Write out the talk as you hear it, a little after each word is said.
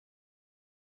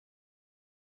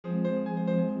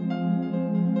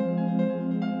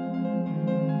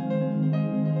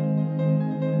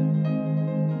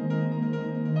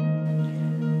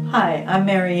Hi, I'm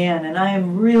Mary Ann, and I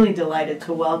am really delighted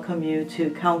to welcome you to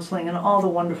counseling and all the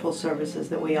wonderful services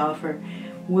that we offer.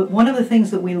 One of the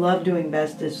things that we love doing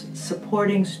best is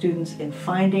supporting students in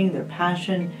finding their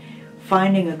passion,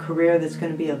 finding a career that's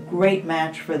going to be a great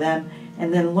match for them,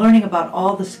 and then learning about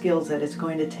all the skills that it's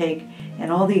going to take and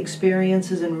all the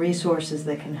experiences and resources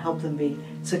that can help them be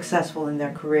successful in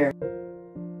their career.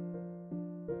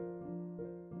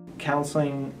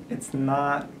 Counseling, it's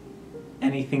not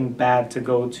anything bad to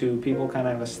go to. People kind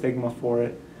of have a stigma for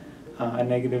it, a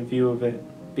negative view of it,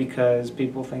 because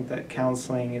people think that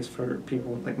counseling is for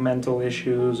people with like mental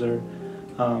issues or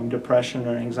depression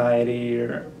or anxiety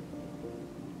or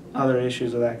other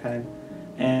issues of that kind.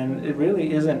 And it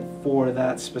really isn't for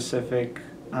that specific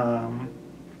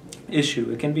issue.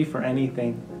 It can be for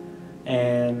anything,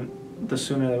 and the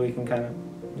sooner that we can kind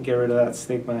of get rid of that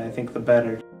stigma, I think the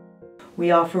better. We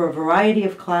offer a variety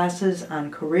of classes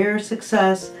on career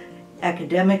success,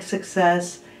 academic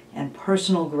success, and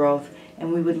personal growth,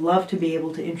 and we would love to be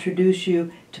able to introduce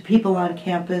you to people on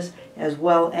campus as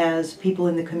well as people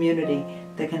in the community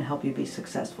that can help you be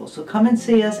successful. So come and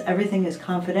see us. Everything is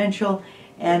confidential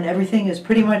and everything is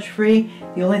pretty much free.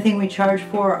 The only thing we charge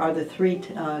for are the 3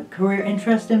 career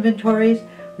interest inventories.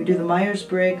 We do the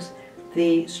Myers-Briggs,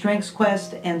 the Strengths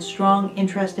Quest, and Strong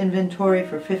Interest Inventory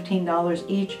for $15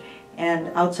 each. And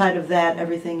outside of that,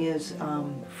 everything is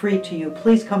free to you.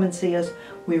 Please come and see us.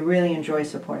 We really enjoy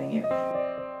supporting you.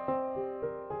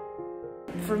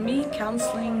 For me,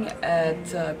 counseling at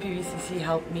PVCC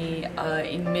helped me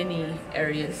in many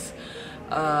areas.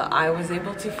 I was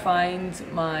able to find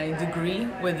my degree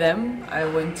with them. I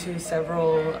went to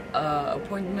several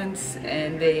appointments,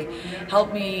 and they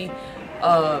helped me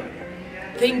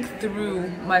think through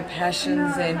my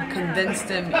passions and condense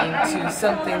them into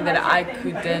something that I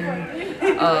could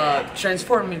then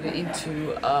transform it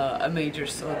into a major.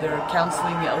 So their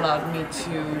counseling allowed me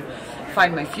to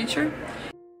find my future.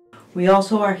 We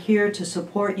also are here to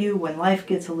support you when life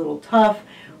gets a little tough,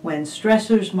 when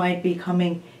stressors might be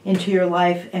coming into your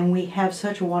life, and we have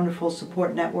such a wonderful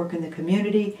support network in the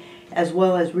community as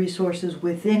well as resources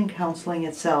within counseling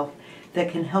itself that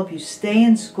can help you stay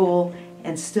in school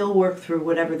and still work through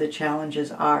whatever the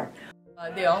challenges are.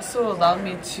 They also allowed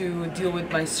me to deal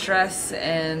with my stress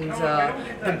and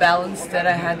the balance that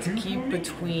I had to keep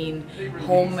between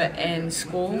home and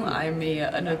school. I'm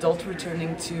an adult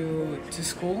returning to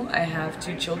school. I have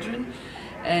 2 children,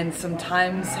 and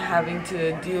sometimes having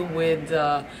to deal with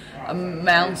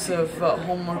amounts of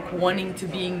homework, wanting to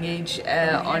be engaged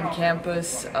on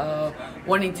campus,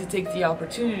 wanting to take the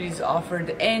opportunities offered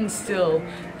and still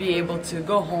be able to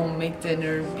go home, make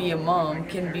dinner, be a mom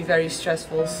can be very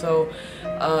stressful. So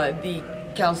the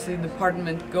counseling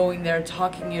department, going there,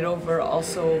 talking it over,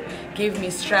 also gave me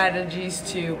strategies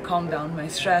to calm down my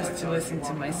stress, to listen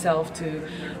to myself, to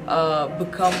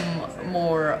become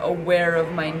more aware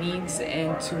of my needs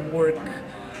and to work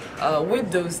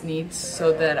with those needs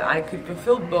so that I could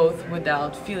fulfill both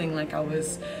without feeling like I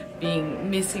was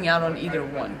missing out on either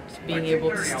one. Being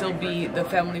able to still be the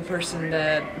family person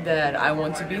that I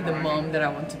want to be, the mom that I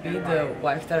want to be, the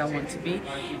wife that I want to be,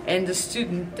 and the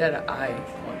student that I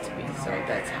want to be. So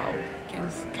that's how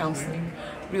counseling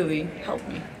really helped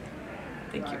me.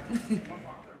 Thank you.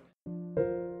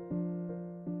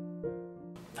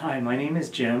 Hi, my name is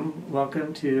Jim.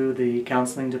 Welcome to the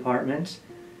counseling department.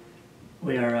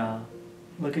 We are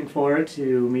looking forward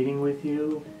to meeting with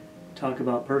you, talk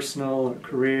about personal or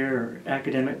career or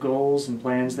academic goals and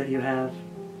plans that you have.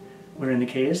 We're in the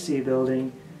KSC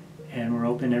building and we're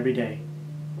open every day.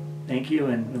 Thank you,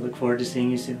 and we look forward to seeing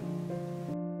you soon.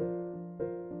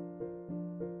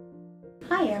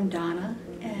 Hi, I'm Donna,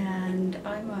 and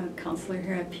I'm a counselor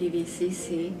here at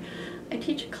PVCC. I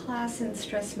teach a class in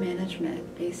stress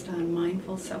management based on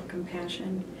mindful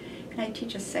self-compassion, and I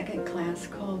teach a second class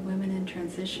called Women in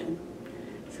Transition.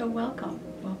 So welcome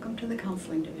to the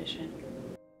Counseling Division.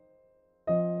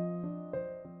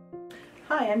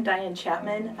 Hi, I'm Diane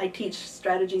Chapman. I teach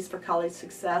Strategies for College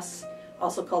Success,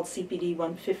 also called CPD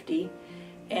 150,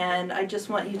 and I just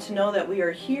want you to know that we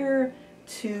are here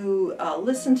to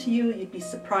listen to you. You'd be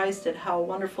surprised at how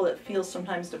wonderful it feels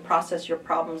sometimes to process your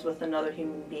problems with another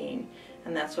human being,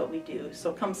 and that's what we do.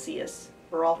 So come see us.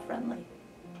 We're all friendly.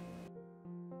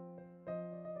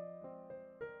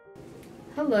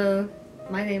 Hello,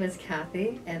 my name is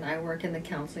Kathy and I work in the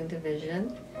Counseling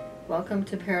Division. Welcome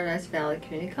to Paradise Valley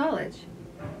Community College.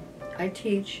 I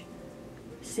teach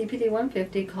CPD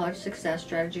 150, College Success,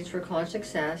 Strategies for College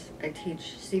Success. I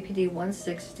teach CPD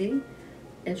 160,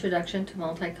 Introduction to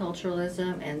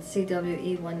Multiculturalism, and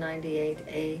CWE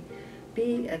 198A,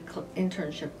 be an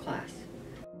internship class.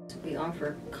 We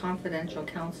offer confidential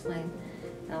counseling.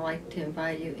 I'd like to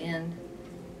invite you in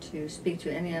to speak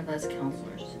to any of us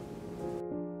counselors.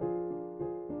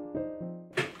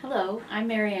 Hello, I'm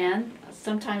Marianne,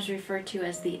 sometimes referred to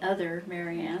as the other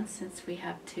Marianne since we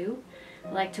have two.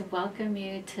 I'd like to welcome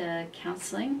you to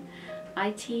counseling.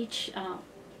 I teach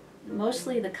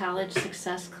mostly the college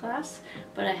success class,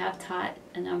 but I have taught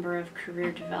a number of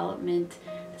career development,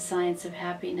 the science of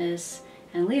happiness,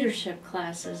 and leadership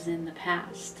classes in the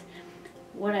past.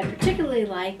 What I particularly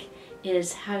like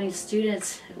is having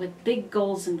students with big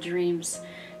goals and dreams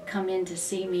come in to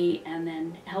see me and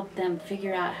then help them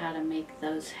figure out how to make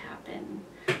those happen.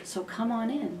 So come on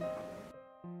in.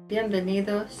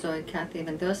 Bienvenido, soy Kathy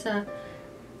Mendoza,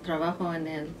 trabajo en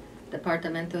el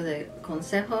departamento de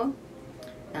consejo.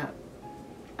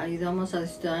 Ayudamos a los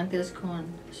estudiantes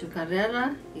con su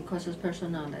carrera y cosas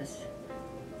personales.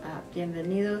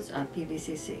 Bienvenidos a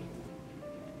PVCC.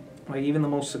 Like even the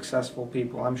most successful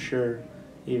people, I'm sure,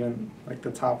 even like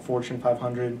the top Fortune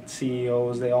 500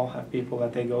 CEOs, they all have people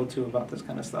that they go to about this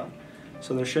kind of stuff.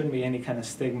 So there shouldn't be any kind of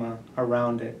stigma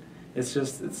around it. It's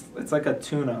just, it's like a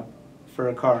tune-up for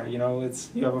a car, you know?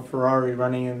 You have a Ferrari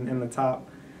running in the top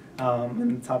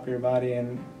of your body,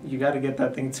 and you got to get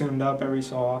that thing tuned up every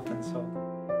so often. So.